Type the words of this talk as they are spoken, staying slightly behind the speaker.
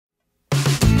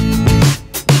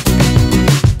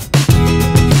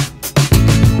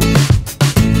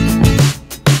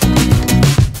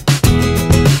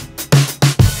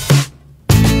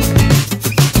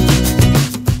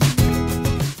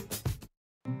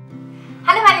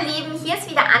Hallo Lieben, hier ist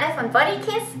wieder Anne von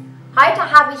Bodykiss.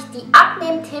 Heute habe ich die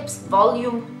Abnehmtipps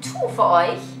Volume 2 für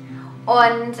euch.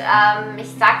 Und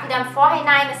ich sage wieder im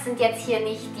Vorhinein, es sind jetzt hier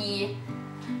nicht die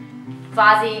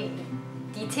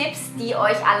Tipps, die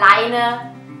euch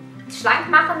alleine schlank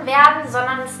machen werden,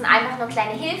 sondern es sind einfach nur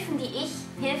kleine Hilfen, die ich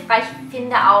hilfreich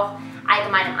finde, auch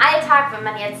allgemein im Alltag, wenn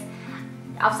man jetzt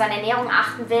auf seine Ernährung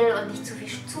achten will und nicht zu viel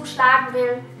zuschlagen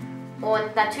will.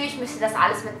 Und natürlich müsst ihr das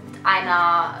alles mit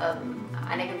einer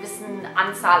gewissen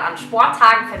Anzahl an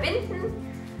Sporttagen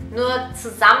verbinden. Nur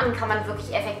zusammen kann man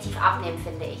wirklich effektiv abnehmen,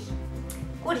 finde ich.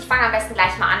 Gut, ich fange am besten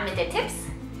gleich mal an mit den Tipps.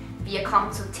 Wir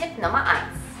kommen zu Tipp Nummer 1.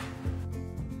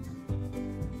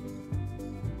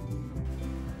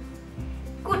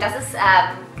 Gut, das ist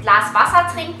Glas Wasser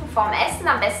trinken vorm Essen,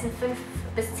 am besten 5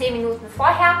 bis 10 Minuten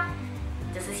vorher.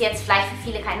 Das ist jetzt vielleicht für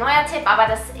viele kein neuer Tipp, aber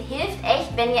das hilft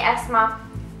echt, wenn ihr erstmal,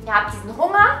 ihr habt diesen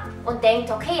Hunger und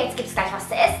denkt, okay, jetzt gibt es gleich was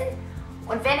zu essen.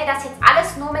 Und wenn ihr das jetzt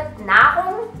alles nur mit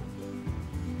Nahrung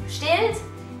stillt,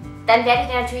 dann werdet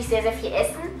ihr natürlich sehr, sehr viel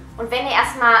essen. Und wenn ihr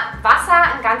erstmal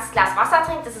ein ganzes Glas Wasser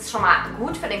trinkt, das ist schon mal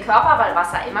gut für den Körper, weil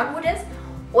Wasser immer gut ist.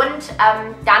 Und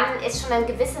dann ist schon eine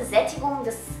gewisse Sättigung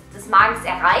des Magens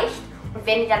erreicht. Und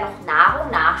wenn ihr dann noch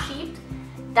Nahrung nachschiebt,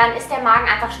 dann ist der Magen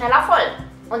einfach schneller voll.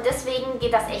 Und deswegen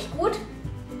geht das echt gut,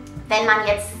 wenn man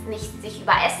jetzt nicht sich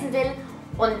überessen will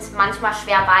und manchmal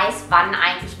schwer weiß, wann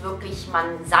eigentlich wirklich man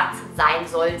satt sein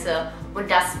sollte und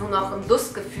das nur noch ein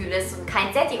Lustgefühl ist und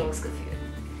kein Sättigungsgefühl.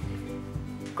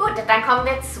 Gut, dann kommen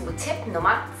wir zu Tipp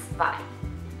Nummer 2.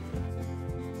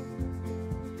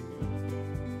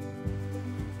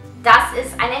 Das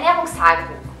ist ein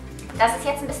Ernährungstagebuch. Das ist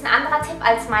jetzt ein bisschen anderer Tipp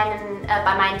als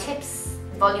bei meinen Tipps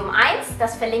Volume 1.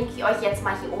 Das verlinke ich euch jetzt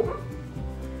mal hier oben.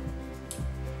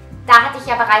 Da hatte ich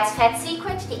ja bereits Fat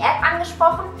Secret, die App,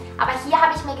 angesprochen, aber hier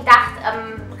habe ich mir gedacht,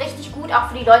 richtig gut auch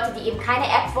für die Leute, die eben keine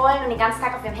App wollen und den ganzen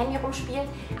Tag auf dem Handy rumspielen.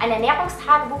 Ein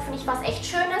Ernährungstagebuch finde ich was echt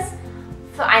Schönes,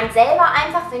 für einen selber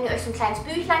einfach, wenn ihr euch so ein kleines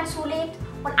Büchlein zulegt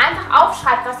und einfach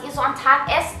aufschreibt, was ihr so am Tag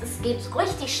esst. Es geht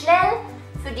richtig schnell,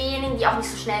 für diejenigen, die auch nicht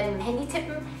so schnell mit dem Handy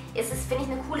tippen. Ist es, finde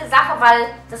ich, eine coole Sache, weil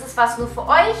das ist was nur für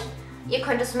euch. Ihr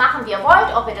könnt es machen, wie ihr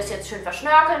wollt, ob ihr das jetzt schön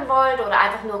verschnörkeln wollt oder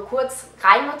einfach nur kurz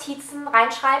Notizen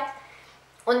reinschreibt.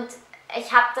 Und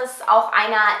ich habe das auch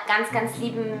einer ganz, ganz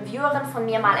lieben Viewerin von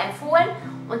mir mal empfohlen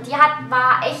und die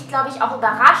war echt, glaube ich, auch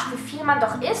überrascht, wie viel man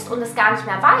doch isst und es gar nicht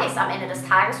mehr weiß am Ende des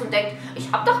Tages und denkt,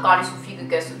 ich habe doch gar nicht so viel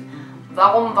gegessen.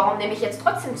 Warum nehme ich jetzt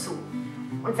trotzdem zu?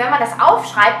 Und wenn man das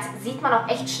aufschreibt, sieht man auch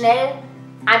echt schnell,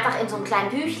 einfach in so einem kleinen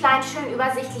Büchlein, schön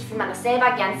übersichtlich, wie man das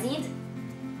selber gern sieht,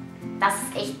 dass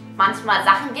es echt manchmal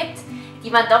Sachen gibt, die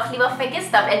man doch lieber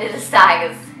vergisst am Ende des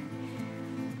Tages.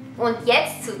 Und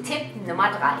jetzt zu Tipp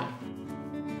Nummer 3.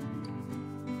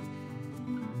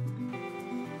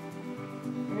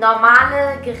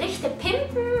 Normale Gerichte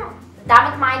pimpen,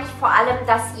 damit meine ich vor allem,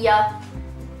 dass ihr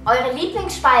eure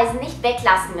Lieblingsspeisen nicht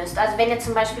weglassen müsst. Also wenn ihr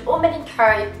zum Beispiel unbedingt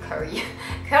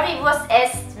Currywurst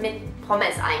esst mit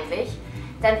Pommes eigentlich,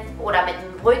 oder mit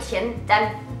einem Brötchen,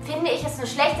 dann finde ich es eine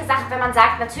schlechte Sache, wenn man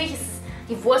sagt, natürlich ist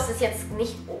die Wurst ist jetzt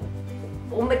nicht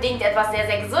unbedingt etwas sehr,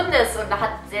 sehr Gesundes und hat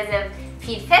sehr, sehr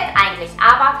viel Fett eigentlich,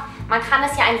 aber man kann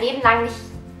es ja ein Leben lang nicht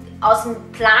aus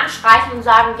dem Plan streichen und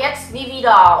sagen, jetzt nie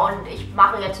wieder und ich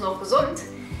mache jetzt nur gesund,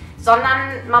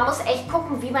 sondern man muss echt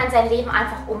gucken, wie man sein Leben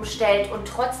einfach umstellt und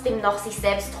trotzdem noch sich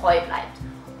selbst treu bleibt.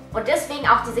 Und deswegen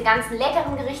auch diese ganzen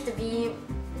leckeren Gerichte wie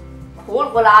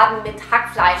Kohlrouladen mit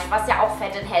Hackfleisch, was ja auch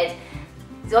Fett enthält,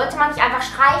 sollte man nicht einfach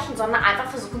streichen, sondern einfach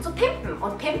versuchen zu pimpen.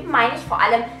 Und pimpen meine ich vor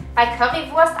allem bei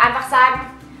Currywurst einfach sagen,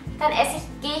 dann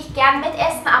gehe ich gern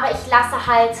mitessen, aber ich lasse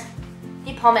halt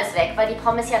die Pommes weg, weil die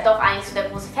Pommes ja doch eigentlich so der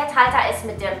große Fetthalter ist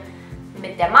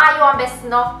mit der Mayo am besten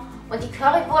noch. Und die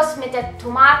Currywurst mit der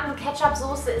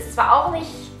Tomaten-Ketchup-Soße ist zwar auch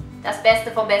nicht das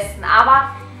Beste vom Besten,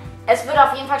 aber es würde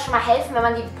auf jeden Fall schon mal helfen, wenn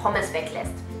man die Pommes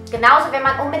weglässt. Genauso, wenn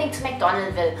man unbedingt zu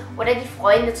McDonald's will oder die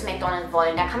Freunde zu McDonald's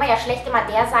wollen, dann kann man ja schlecht immer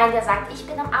der sein, der sagt, ich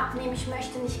bin am Abnehmen, ich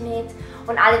möchte nicht mit.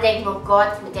 Und alle denken, oh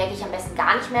Gott, mit der gehe ich am besten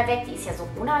gar nicht mehr weg, die ist ja so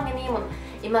unangenehm und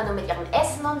immer nur mit ihrem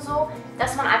Essen und so,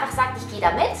 dass man einfach sagt, ich gehe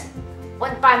da mit.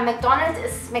 Und beim McDonald's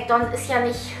ist ja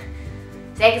nicht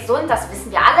sehr gesund, das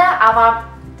wissen wir alle, aber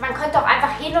man könnte auch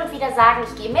einfach hin und wieder sagen,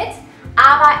 ich gehe mit,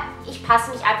 aber ich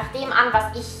passe mich einfach dem an,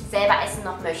 was ich selber essen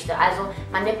noch möchte. Also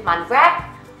man nimmt mal einen Wrap,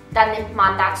 dann nimmt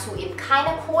man dazu eben keine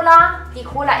Cola. Die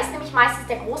Cola ist nämlich meistens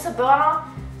der große Burner,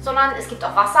 sondern es gibt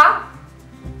auch Wasser.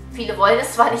 Viele wollen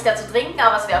es zwar nicht dazu trinken,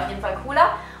 aber es wäre auf jeden Fall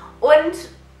cooler. Und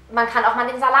man kann auch mal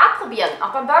den Salat probieren,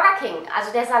 auch beim Burger King.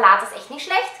 Also der Salat ist echt nicht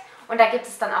schlecht. Und da gibt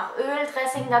es dann auch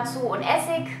Öldressing dazu und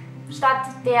Essig statt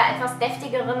der etwas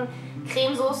deftigeren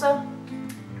Cremesoße.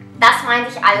 Das meinte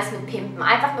ich alles mit Pimpen.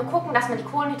 Einfach nur gucken, dass man die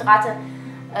Kohlenhydrate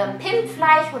pimpt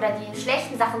vielleicht oder die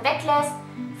schlechten Sachen weglässt.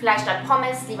 Vielleicht statt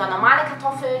Pommes lieber normale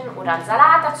Kartoffeln oder einen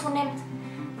Salat dazu nimmt.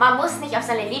 Man muss nicht auf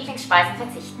seine Lieblingsspeisen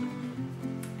verzichten.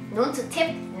 Nun zu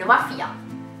Tipp Nummer 4.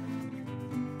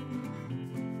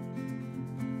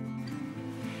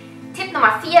 Tipp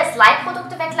Nummer 4 ist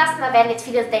Leitprodukte weglassen. Da werden jetzt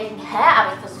viele denken, hä,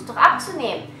 aber ich versuche doch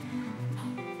abzunehmen.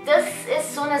 Das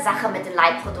ist so eine Sache mit den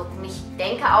Leitprodukten. Ich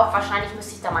denke auch, wahrscheinlich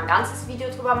müsste ich da mal ein ganzes Video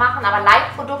drüber machen, aber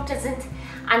Leitprodukte sind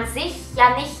an sich ja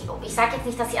nicht, ich sage jetzt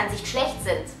nicht, dass sie an sich schlecht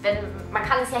sind. Man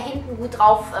kann es ja hinten gut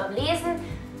drauf lesen,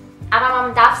 aber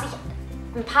man darf sich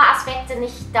ein paar Aspekte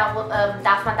nicht, darf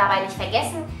man dabei nicht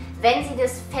vergessen. Wenn sie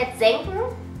das Fett senken,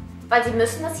 weil sie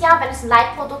müssen es ja, wenn es ein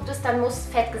Leitprodukt ist, dann muss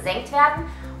Fett gesenkt werden,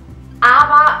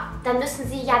 aber dann müssen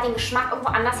sie ja den Geschmack irgendwo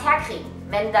anders herkriegen.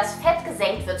 Wenn das Fett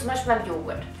gesenkt wird, zum Beispiel beim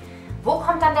Joghurt, wo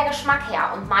kommt dann der Geschmack her?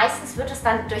 Und meistens wird es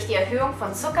dann durch die Erhöhung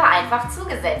von Zucker einfach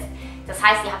zugesetzt. Das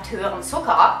heißt, ihr habt höheren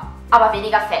Zucker, aber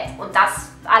weniger Fett. Und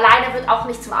das alleine wird auch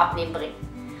nicht zum Abnehmen bringen.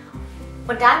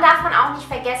 Und dann darf man auch nicht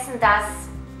vergessen, dass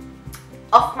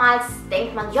oftmals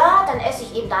denkt man, ja, dann esse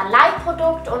ich eben da ein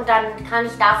Leitprodukt und dann kann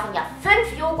ich davon ja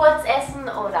 5 Joghurts essen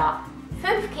oder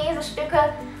 5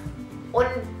 Käsestücke. Und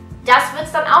das wird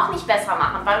es dann auch nicht besser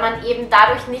machen, weil man eben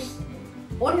dadurch nicht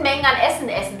Unmengen an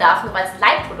essen darf, nur weil es ein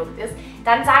Leitprodukt ist.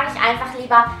 Dann sage ich einfach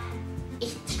lieber,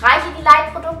 ich streiche die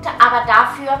Leitprodukte, aber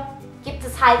dafür gibt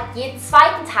es halt jeden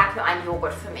zweiten Tag nur einen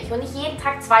Joghurt für mich und nicht jeden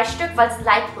Tag 2 Stück, weil es ein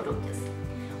Leitprodukt ist.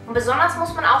 Und besonders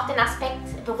muss man auch den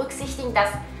Aspekt berücksichtigen, dass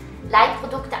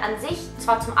Leitprodukte an sich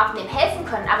zwar zum Abnehmen helfen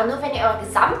können, aber nur wenn ihr eure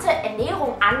gesamte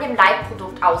Ernährung an dem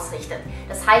Leitprodukt ausrichtet.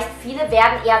 Das heißt, viele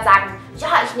werden eher sagen, ja,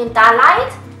 ich nehme da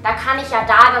Leit, da kann ich ja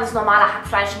da dann das normale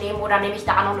Hackfleisch nehmen oder nehme ich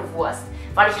da noch eine Wurst.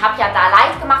 Weil ich habe ja da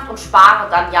Leit gemacht und spare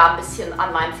dann ja ein bisschen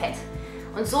an meinem Fett.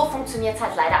 Und so funktioniert es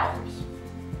halt leider auch nicht.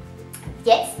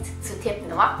 Jetzt zu Tipp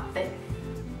Nummer 5.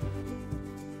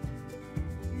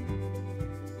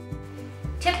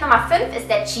 Tipp Nummer 5 ist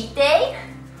der Cheat Day.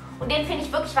 Und den finde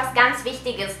ich wirklich was ganz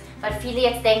Wichtiges, weil viele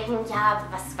jetzt denken, ja,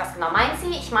 was genau meint sie?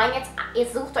 Ich meine jetzt, ihr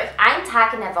sucht euch einen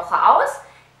Tag in der Woche aus,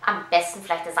 am besten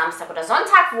vielleicht der Samstag oder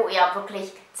Sonntag, wo ihr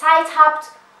wirklich Zeit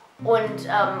habt und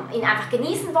ihn einfach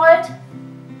genießen wollt.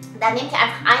 Dann nehmt ihr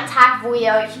einfach einen Tag, wo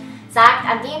ihr euch sagt,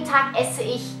 an dem Tag esse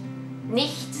ich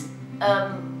nicht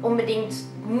unbedingt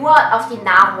nur auf die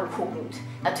Nahrung guckend.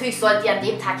 Natürlich solltet ihr an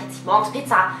dem Tag jetzt nicht morgens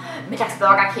Pizza, mittags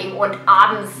Burger King und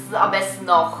abends am besten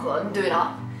noch einen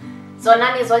Döner. Sondern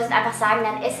ihr solltet einfach sagen,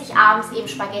 dann esse ich abends eben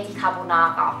Spaghetti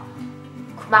Carbonara.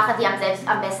 Mache die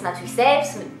am besten natürlich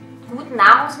selbst mit guten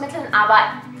Nahrungsmitteln, aber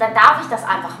dann darf ich das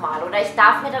einfach mal. Oder ich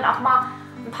darf mir dann auch mal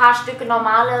ein paar Stücke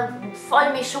normale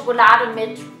Vollmilchschokolade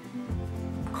mit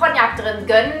Cognac drin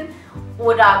gönnen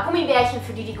oder Gummibärchen,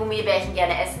 für die Gummibärchen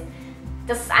gerne essen.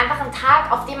 Das ist einfach ein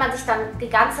Tag, auf den man sich dann die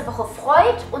ganze Woche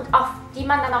freut und auf die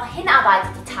man dann auch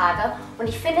hinarbeitet, die Tage. Und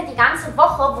ich finde, die ganze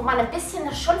Woche, wo man ein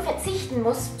bisschen schon verzichten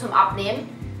muss zum Abnehmen,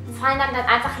 fallen dann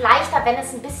einfach leichter, wenn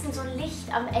es ein bisschen so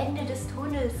Licht am Ende des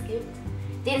Tunnels gibt,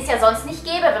 den es ja sonst nicht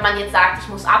gäbe, wenn man jetzt sagt, ich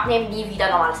muss abnehmen, nie wieder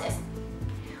normales Essen.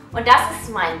 Und das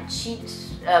ist mein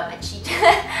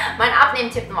mein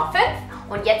Abnehmtipp Nummer 5.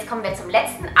 Und jetzt kommen wir zum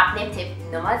letzten Abnehmtipp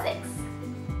Nummer 6.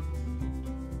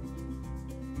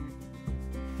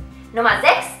 Nummer 6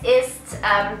 ist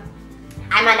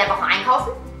einmal in der Woche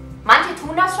einkaufen. Manche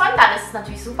tun das schon, dann ist es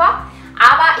natürlich super.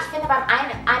 Aber ich finde, beim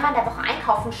einmal in der Woche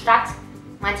einkaufen statt,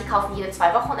 manche kaufen jede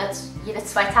 2 Wochen, jede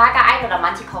 2 Tage ein oder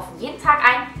manche kaufen jeden Tag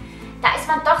ein, da ist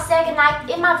man doch sehr geneigt,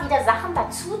 immer wieder Sachen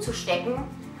dazu zu stecken,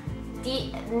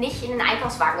 die nicht in den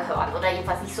Einkaufswagen gehören oder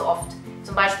jedenfalls nicht so oft.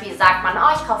 Zum Beispiel sagt man,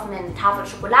 oh, ich kaufe mir eine Tafel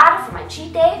Schokolade für meinen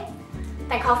Cheat Day.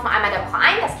 Dann kauft man einmal in der Woche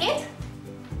ein, das geht.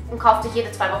 Und kauft sich jede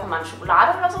 2 Wochen mal eine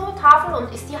Schokolade oder so, Tafel,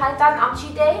 und isst die halt dann am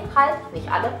Cheat Day, halt, nicht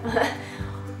alle.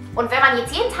 Und wenn man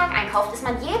jetzt jeden Tag einkauft, ist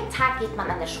man jeden Tag, geht man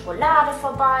an der Schokolade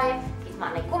vorbei, geht man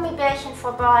an den Gummibärchen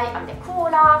vorbei, an der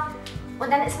Cola.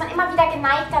 Und dann ist man immer wieder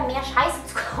geneigt, da mehr Scheiße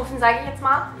zu kaufen, sage ich jetzt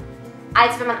mal,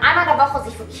 als wenn man einmal in der Woche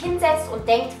sich wirklich hinsetzt und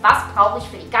denkt, was brauche ich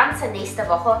für die ganze nächste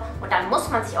Woche, und dann muss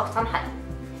man sich auch dran halten.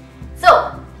 So,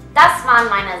 das waren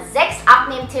meine 6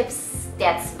 Abnehmtipps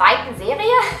der 2.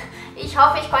 Serie. Ich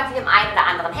hoffe, ich konnte dem einen oder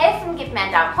anderen helfen. Gebt mir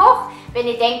einen Daumen hoch, wenn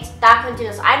ihr denkt, da könnt ihr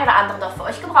das ein oder andere doch für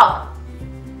euch gebrauchen.